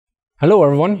Hello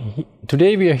everyone,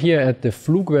 today we are here at the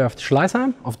Flugwerft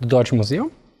Schleißheim of the Deutsche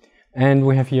Museum, and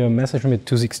we have here a Messerschmitt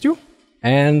 262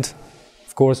 and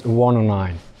of course a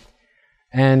 109.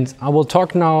 And I will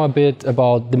talk now a bit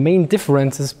about the main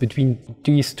differences between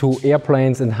these two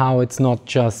airplanes and how it's not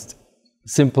just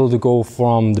simple to go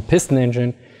from the piston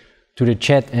engine to the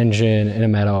jet engine in a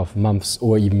matter of months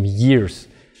or even years.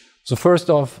 So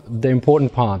first off, the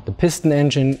important part, the piston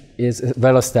engine is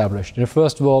well established. In the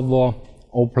First World War,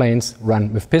 all planes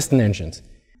run with piston engines.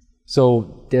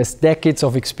 So there's decades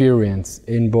of experience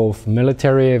in both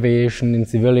military aviation, in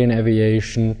civilian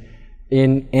aviation,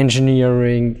 in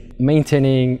engineering,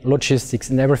 maintaining, logistics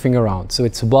and everything around. So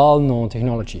it's well-known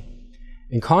technology.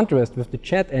 In contrast with the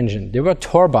jet engine, there were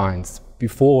turbines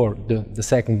before the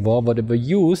Second World War that were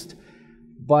used,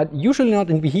 but usually not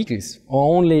in vehicles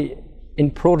or only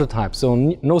in prototypes. So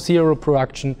no serial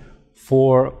production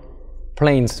for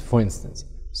planes, for instance.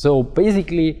 So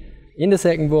basically, in the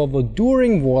Second World War,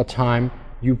 during wartime,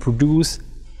 you produce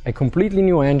a completely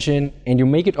new engine and you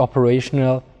make it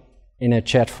operational in a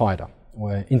jet fighter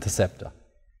or an interceptor.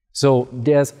 So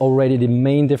there's already the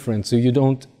main difference. So you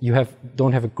don't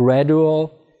have a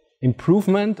gradual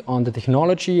improvement on the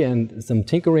technology and some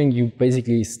tinkering. You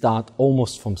basically start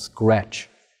almost from scratch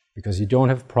because you don't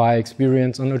have prior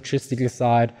experience on the logistical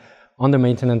side, on the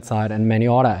maintenance side, and many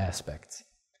other aspects.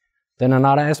 Then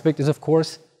another aspect is, of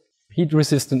course,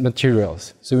 heat-resistant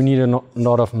materials. So we need a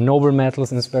lot of noble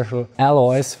metals and special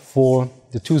alloys for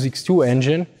the 262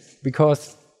 engine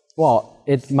because, well,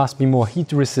 it must be more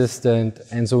heat-resistant,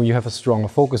 and so you have a stronger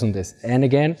focus on this. And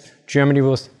again, Germany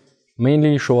was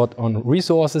mainly short on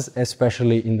resources,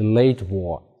 especially in the late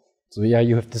war. So yeah,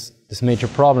 you have this major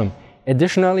problem.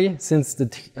 Additionally, since the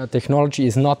technology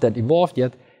is not that evolved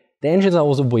yet, the engines are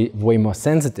also way more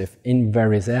sensitive in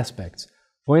various aspects.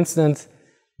 For instance,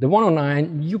 the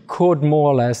 109, you could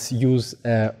more or less use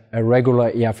a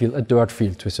regular airfield, a dirt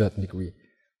field to a certain degree.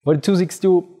 For the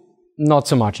 262, not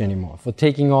so much anymore. For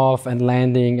taking off and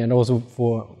landing and also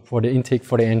for the intake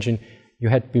for the engine, you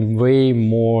had to be way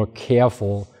more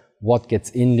careful what gets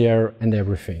in there and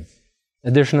everything.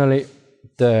 Additionally,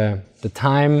 the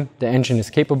time the engine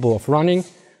is capable of running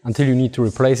until you need to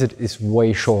replace it is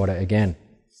way shorter again.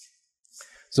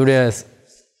 So there's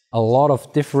a lot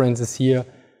of differences here.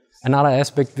 Another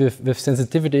aspect with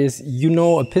sensitivity is you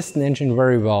know a piston engine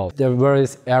very well. There are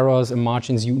various errors and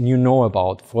margins you know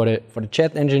about. For the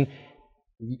jet engine,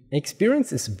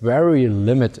 experience is very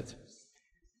limited.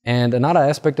 And another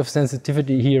aspect of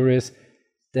sensitivity here is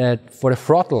that for the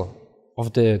throttle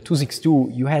of the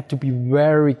 262, you had to be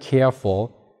very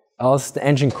careful, else the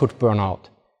engine could burn out.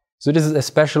 So this is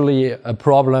especially a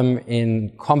problem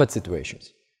in combat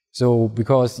situations. So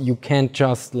because you can't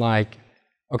just like,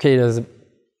 okay, there's a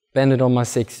bandit on my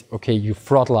 6, okay, you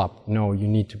throttle up. No, you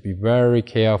need to be very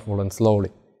careful and slowly.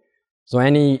 So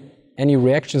any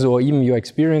reactions or even your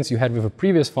experience you had with a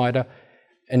previous fighter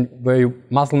and where your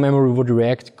muscle memory would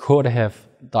react could have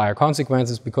dire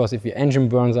consequences, because if your engine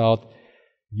burns out,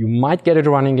 you might get it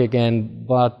running again,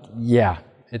 but yeah,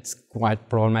 it's quite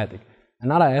problematic.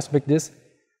 Another aspect is,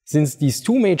 since these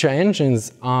two major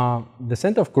engines are, the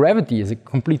center of gravity is a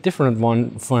complete different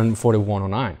one for the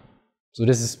 109. So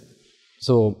this is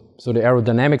so the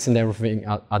aerodynamics and everything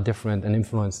are different and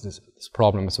influence this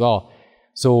problem as well.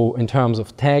 So in terms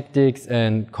of tactics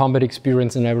and combat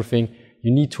experience and everything,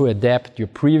 you need to adapt your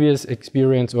previous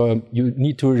experience, or you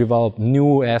need to develop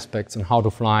new aspects on how to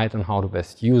fly it and how to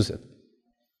best use it.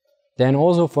 Then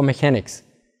also for mechanics,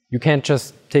 you can't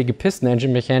just take a piston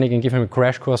engine mechanic and give him a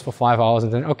crash course for 5 hours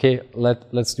and then, okay,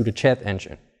 let's do the jet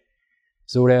engine.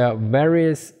 So there are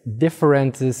various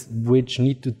differences which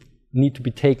need to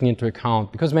be taken into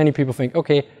account, because many people think,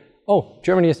 okay, oh,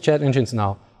 Germany has jet engines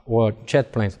now, or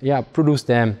jet planes. Yeah, produce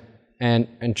them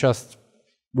and just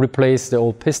replace the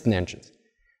old piston engines.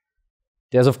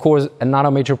 There's of course another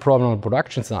major problem on the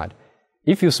production side.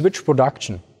 If you switch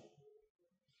production,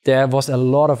 there was a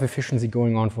lot of efficiency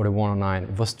going on for the 109.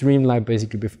 It was streamlined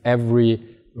basically with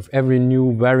every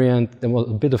new variant. There was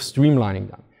a bit of streamlining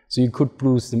done. So you could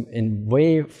produce them in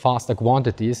way faster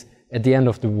quantities at the end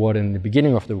of the war than the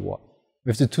beginning of the war.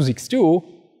 With the 262,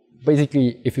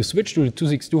 basically, if you switch to the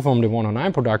 262 from the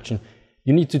 109 production,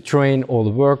 you need to train all the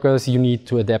workers, you need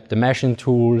to adapt the machine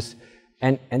tools,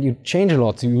 and you change a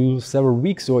lot. So you use several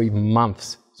weeks or even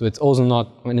months. So it's also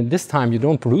not, and in this time you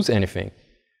don't produce anything.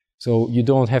 So you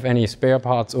don't have any spare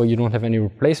parts or you don't have any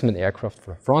replacement aircraft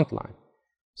for the front line.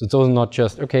 So it's also not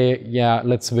just, okay, yeah,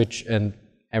 let's switch and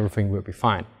everything will be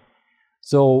fine.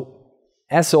 So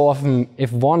as so often,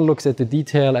 if one looks at the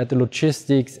detail, at the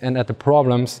logistics and at the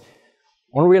problems,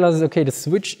 one realizes, okay, the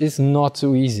switch is not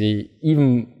so easy,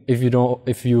 even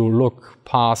if you look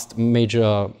past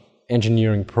major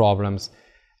engineering problems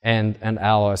and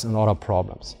alloys and other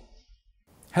problems.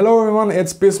 Hello everyone,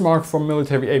 it's Bismarck from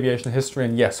Military Aviation History,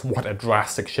 and yes, what a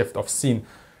drastic shift of scene.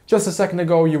 Just a second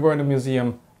ago you were in a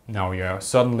museum, now you're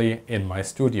suddenly in my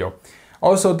studio.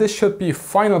 Also, this should be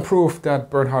final proof that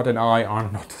Bernhard and I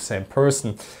are not the same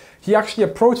person. He actually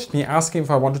approached me asking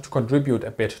if I wanted to contribute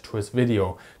a bit to his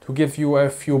video, to give you a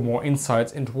few more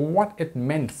insights into what it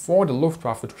meant for the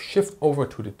Luftwaffe to shift over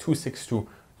to the 262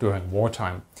 during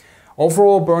wartime.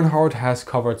 Overall, Bernhard has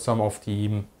covered some of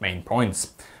the main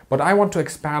points, but I want to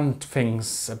expand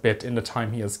things a bit in the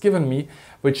time he has given me,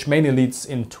 which mainly leads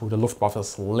into the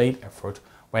Luftwaffe's late effort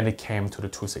when it came to the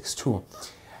 262.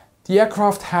 The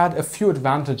aircraft had a few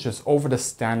advantages over the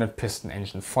standard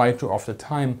piston-engine fighter of the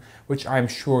time, which I'm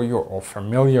sure you're all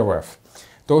familiar with.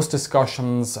 Those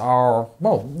discussions are,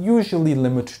 well, usually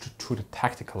limited to the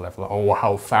tactical level. Oh,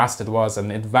 how fast it was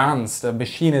and advanced a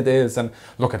machine it is, and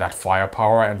look at that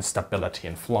firepower and stability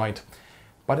in flight.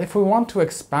 But if we want to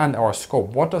expand our scope,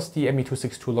 what does the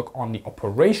Me-262 look on the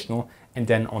operational and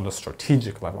then on the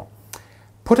strategic level?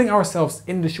 Putting ourselves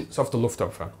in the shoes of the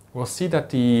Luftwaffe, we'll see that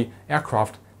the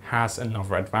aircraft has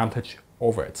another advantage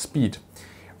over its speed.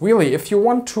 Really, if you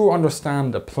want to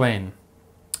understand a plane,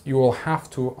 you will have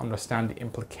to understand the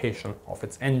implication of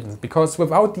its engines, because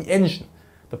without the engine,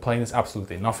 the plane is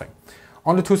absolutely nothing.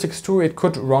 On the 262, it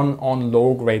could run on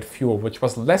low-grade fuel, which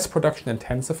was less production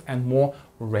intensive and more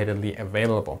readily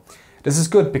available. This is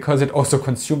good because it also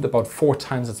consumed about 4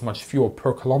 times as much fuel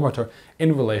per kilometer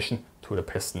in relation to the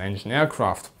piston-engine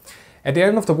aircraft. At the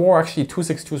end of the war, actually,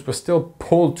 262s were still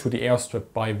pulled to the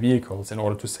airstrip by vehicles in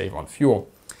order to save on fuel.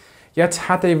 Yet,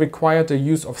 had they required the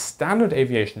use of standard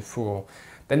aviation fuel,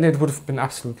 then it would have been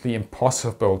absolutely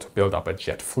impossible to build up a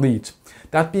jet fleet.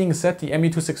 That being said, the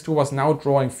Me-262 was now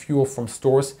drawing fuel from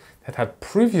stores that had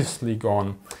previously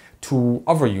gone to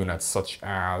other units, such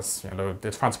as the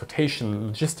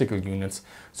transportation logistical units.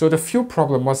 So the fuel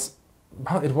problem was,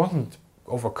 well, it wasn't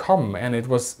overcome, and it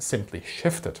was simply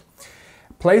shifted.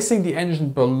 Placing the engine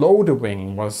below the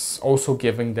wing was also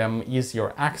giving them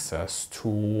easier access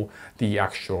to the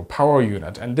actual power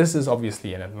unit, and this is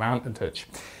obviously an advantage.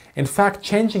 In fact,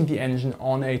 changing the engine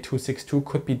on a 262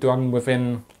 could be done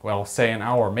within, well, say an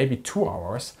hour, maybe 2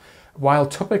 hours, while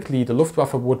typically the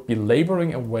Luftwaffe would be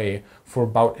laboring away for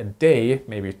about a day,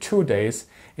 maybe 2 days,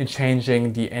 in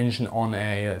changing the engine on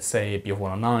a, say,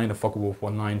 Bf-109, a Focke-Wulf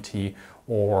 190,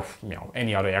 or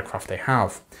any other aircraft they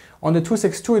have. On the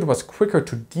 262, it was quicker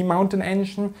to demount an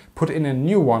engine, put in a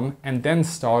new one, and then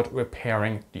start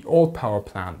repairing the old power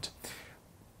plant.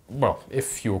 Well,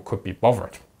 if you could be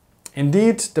bothered.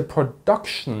 Indeed, the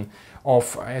production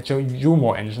of a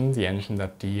Jumo engine, the engine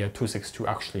that the 262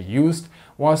 actually used,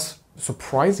 was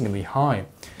surprisingly high.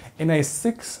 In a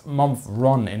 6-month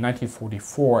run in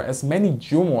 1944, as many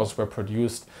Jumos were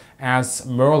produced as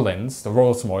Merlins, the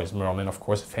Rolls-Royce Merlin, of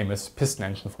course, a famous piston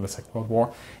engine from the Second World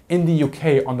War, in the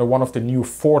UK under one of the new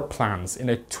Ford plans in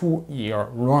a 2-year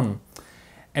run.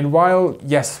 And while,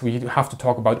 yes, we have to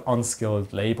talk about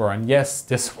unskilled labor, and yes,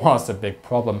 this was a big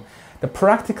problem, the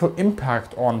practical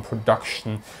impact on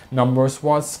production numbers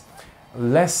was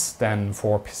less than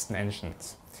for piston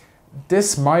engines.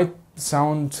 This might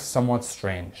sound somewhat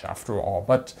strange after all,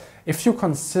 but if you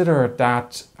consider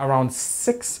that around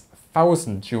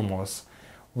 6,000 Jumos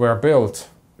were built,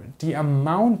 the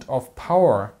amount of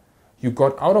power you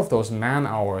got out of those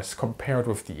man-hours compared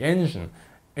with the engine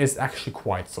is actually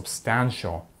quite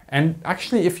substantial. And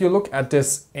actually, if you look at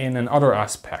this in another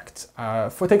aspect,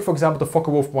 take for example the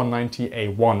Focke-Wulf 190A1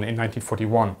 in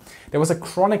 1941, there was a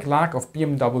chronic lack of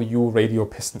BMW radial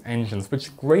piston engines,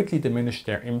 which greatly diminished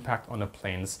their impact on the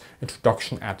plane's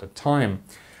introduction at the time.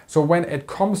 So when it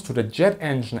comes to the jet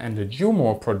engine and the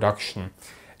Jumo production,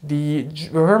 the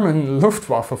German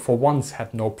Luftwaffe for once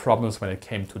had no problems when it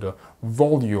came to the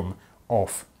volume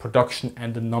of production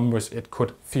and the numbers it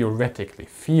could theoretically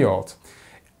field.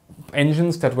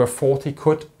 Engines that were faulty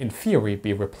could, in theory,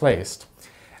 be replaced.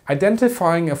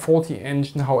 Identifying a faulty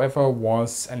engine, however,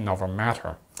 was another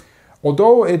matter.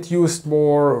 Although it used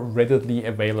more readily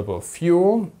available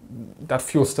fuel, that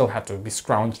fuel still had to be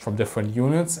scrounged from different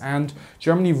units, and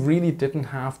Germany really didn't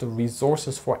have the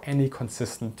resources for any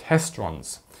consistent test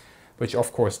runs. Which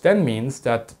of course then means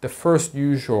that the first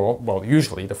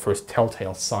usually the first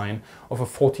telltale sign of a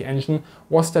faulty engine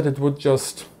was that it would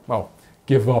just,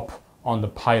 give up on the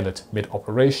pilot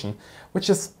mid-operation, which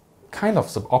is kind of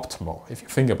suboptimal if you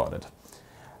think about it.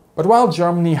 But while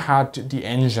Germany had the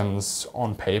engines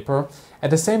on paper, at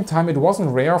the same time it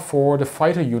wasn't rare for the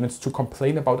fighter units to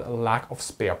complain about a lack of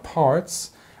spare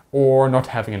parts or not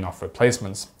having enough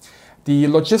replacements. The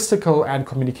logistical and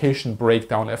communication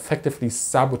breakdown effectively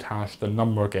sabotaged the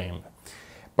number game.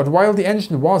 But while the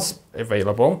engine was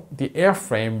available, the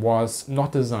airframe was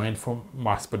not designed for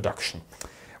mass production.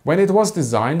 When it was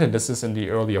designed, and this is in the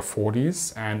earlier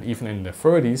 40s and even in the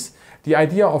 30s, the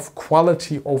idea of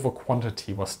quality over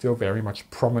quantity was still very much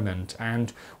prominent.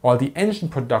 And while the engine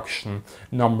production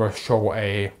numbers show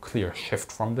a clear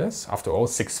shift from this, after all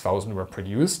 6,000 were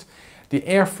produced, the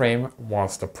airframe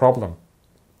was the problem.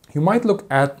 You might look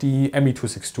at the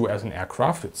Me-262 as an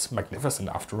aircraft, it's magnificent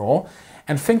after all,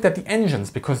 and think that the engines,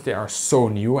 because they are so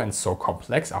new and so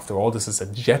complex, after all this is a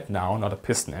jet now, not a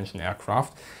piston engine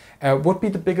aircraft, would be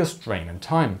the biggest drain in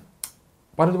time.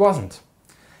 But it wasn't.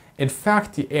 In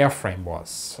fact, the airframe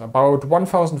was. About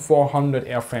 1,400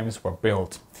 airframes were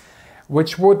built,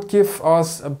 which would give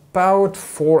us about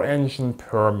 4 engines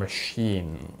per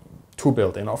machine. 2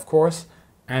 built in, of course,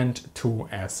 and 2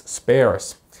 as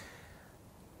spares.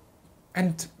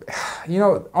 And, you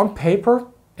know, on paper,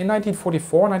 in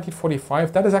 1944,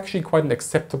 1945, that is actually quite an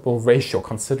acceptable ratio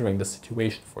considering the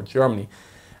situation for Germany.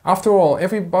 After all,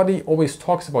 everybody always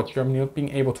talks about Germany not being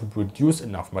able to produce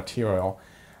enough material.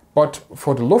 But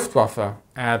for the Luftwaffe,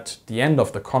 at the end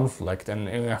of the conflict, and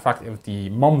in fact, in the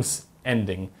months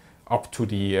ending up to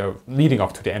the, leading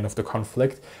up to the end of the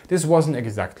conflict, this wasn't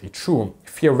exactly true.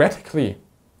 Theoretically,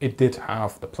 it did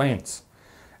have the planes.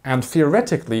 And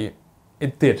theoretically,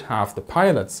 it did have the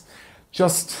pilots.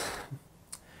 Just,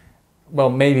 well,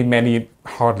 maybe many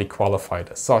hardly qualified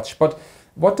as such. But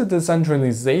what the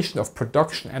decentralization of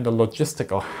production and the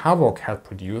logistical havoc had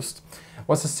produced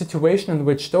was a situation in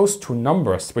which those 2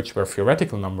 numbers, which were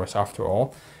theoretical numbers after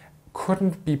all,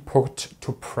 couldn't be put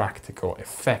to practical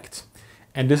effect.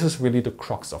 And this is really the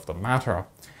crux of the matter.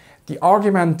 The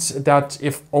argument that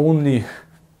if only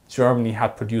Germany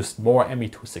had produced more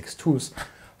Me-262s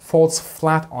falls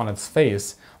flat on its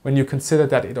face when you consider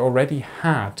that it already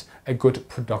had a good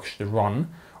production run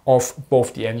of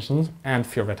both the engines and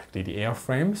theoretically the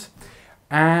airframes.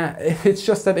 It's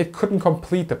just that it couldn't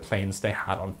complete the planes they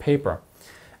had on paper.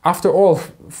 After all,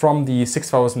 from the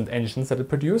 6,000 engines that it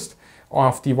produced,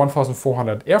 of the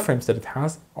 1,400 airframes that it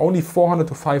has, only 400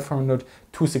 to 500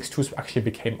 262s actually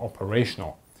became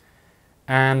operational.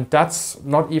 And that's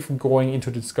not even going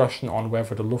into the discussion on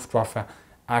whether the Luftwaffe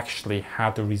actually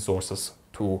had the resources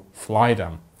to fly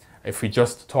them. If we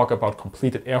just talk about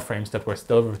completed airframes that were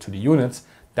delivered to the units,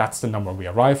 that's the number we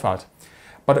arrive at.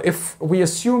 But if we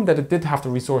assume that it did have the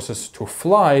resources to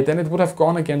fly, then it would have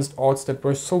gone against odds that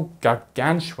were so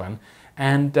gargantuan,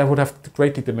 and that would have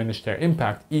greatly diminished their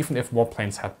impact, even if more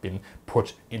planes had been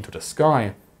put into the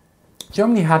sky.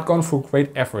 Germany had gone through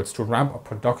great efforts to ramp up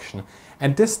production,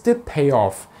 and this did pay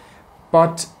off.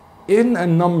 But in a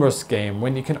numbers game,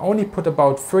 when you can only put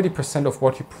about 30% of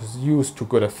what you produce to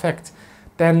good effect,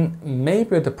 then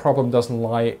maybe the problem doesn't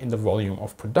lie in the volume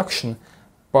of production,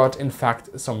 but in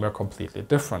fact somewhere completely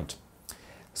different.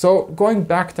 So going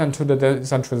back then to the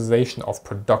decentralization of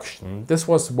production, this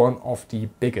was one of the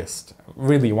biggest,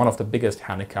 really one of the biggest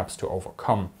handicaps to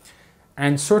overcome.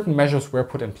 And certain measures were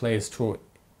put in place to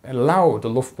allow the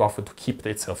Luftwaffe to keep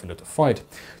itself into the fight.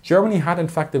 Germany had in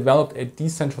fact developed a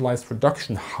decentralized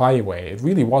production highway. It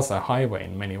really was a highway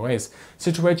in many ways,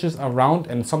 situated around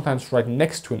and sometimes right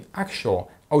next to an actual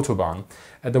Autobahn,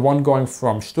 the one going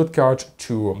from Stuttgart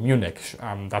to Munich.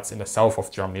 That's in the south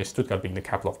of Germany, Stuttgart being the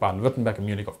capital of Baden-Württemberg and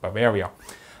Munich of Bavaria.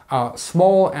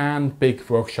 Small and big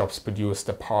workshops produced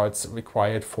the parts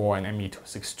required for an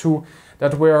Me-262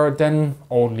 that were then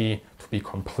only to be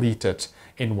completed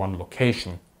in one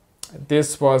location.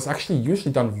 This was actually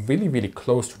usually done really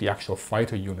close to the actual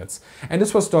fighter units, and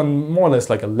this was done more or less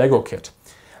like a Lego kit.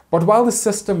 But while the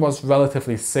system was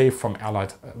relatively safe from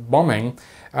Allied bombing,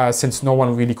 since no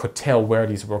one really could tell where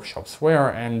these workshops were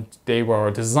and they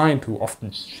were designed to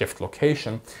often shift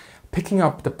location, picking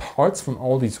up the parts from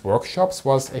all these workshops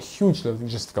was a huge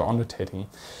logistical undertaking.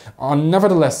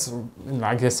 Nevertheless,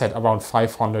 like I said, around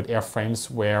 500 airframes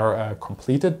were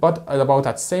completed, but about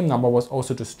that same number was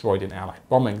also destroyed in Allied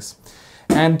bombings.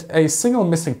 And a single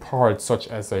missing part, such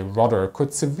as a rudder,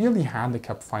 could severely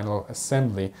handicap final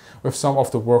assembly, with some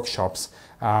of the workshops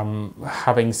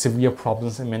having severe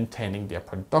problems in maintaining their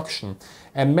production.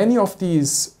 And many of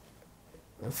these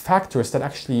factors that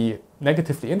actually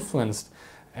negatively influenced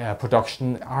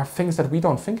production are things that we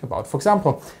don't think about. For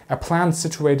example, a plant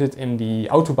situated in the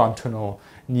Autobahn tunnel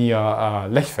near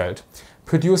Lechfeld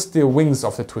produced the wings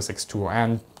of the 262,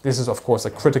 and this is of course a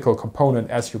critical component,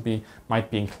 as you might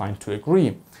be inclined to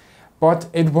agree. But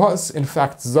it was in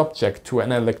fact subject to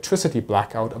an electricity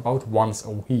blackout about once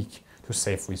a week to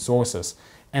save resources,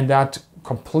 and that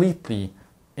completely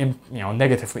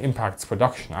negatively impacts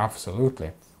production,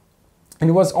 absolutely. And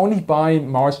it was only by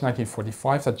March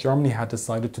 1945 that Germany had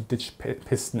decided to ditch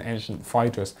piston-engine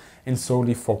fighters and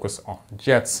solely focus on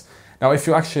jets. Now, if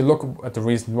you actually look at the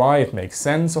reason why, it makes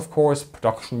sense, of course,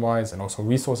 production-wise and also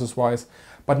resources-wise.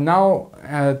 But now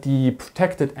the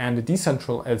protected and the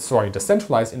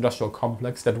centralized industrial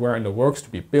complex that were in the works to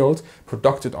be built,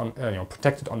 protected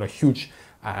under huge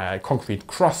concrete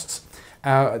crusts,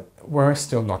 were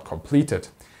still not completed.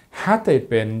 Had they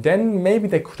been, then maybe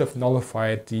they could have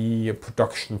nullified the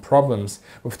production problems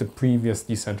with the previous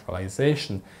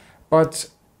decentralization. But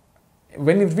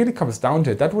when it really comes down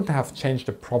to it, that wouldn't have changed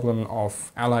the problem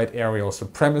of Allied aerial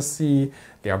supremacy,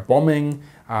 their bombing,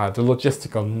 the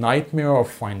logistical nightmare of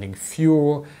finding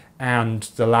fuel, and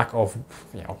the lack of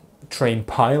trained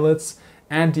pilots,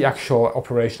 and the actual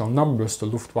operational numbers the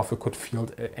Luftwaffe could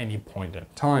field at any point in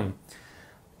time.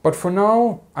 But for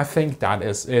now, I think that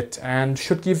is it, and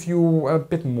should give you a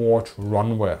bit more to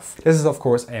run with. This is of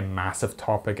course a massive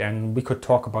topic, and we could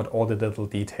talk about all the little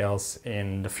details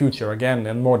in the future again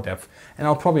in more depth, and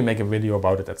I'll probably make a video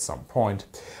about it at some point.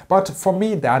 But for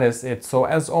me, that is it. So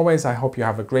as always, I hope you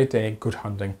have a great day, good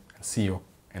hunting, and see you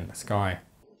in the sky.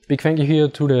 Big thank you here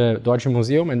to the Deutsche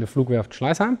Museum and the Flugwerft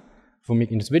Schleißheim for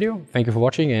making this video. Thank you for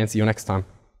watching and see you next time.